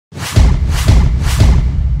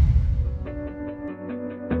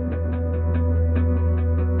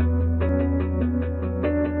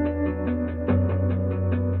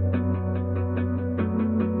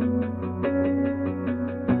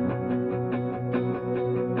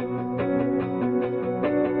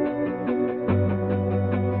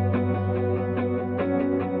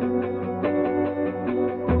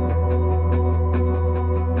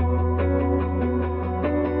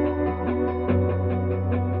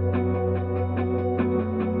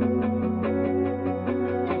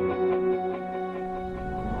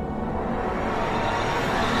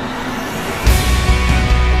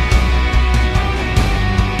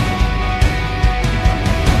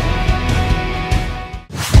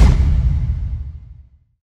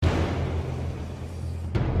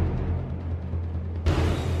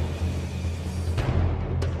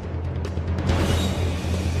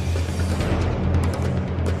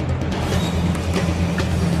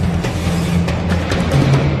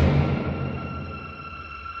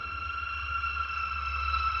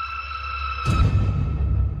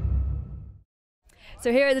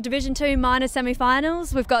So here at the Division 2 minor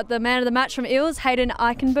semi-finals, we've got the man of the match from Eels, Hayden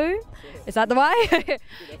Eichenboo. Is that the way?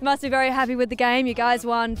 You must be very happy with the game. You guys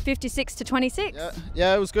won 56-26.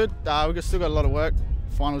 Yeah, it was good. We've still got a lot of work.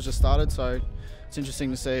 Finals just started, so it's interesting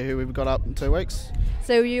to see who we've got up in 2 weeks.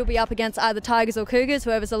 So you'll be up against either Tigers or Cougars,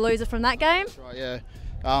 whoever's the loser from that game? That's right,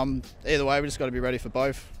 yeah. Either way, we just got to be ready for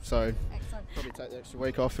both. So probably take the extra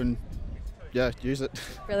week off and use it.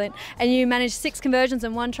 Brilliant. And you managed 6 conversions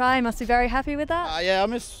and 1 try. You must be very happy with that? Yeah,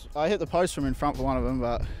 I hit the post from in front for one of them,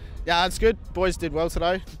 but yeah, it's good. Boys did well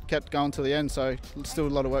today. Kept going to the end, so still a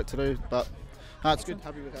lot of work to do, but it's good.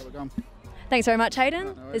 Happy with how we're going. Thanks very much,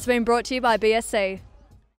 Hayden. It's been brought to you by BSC.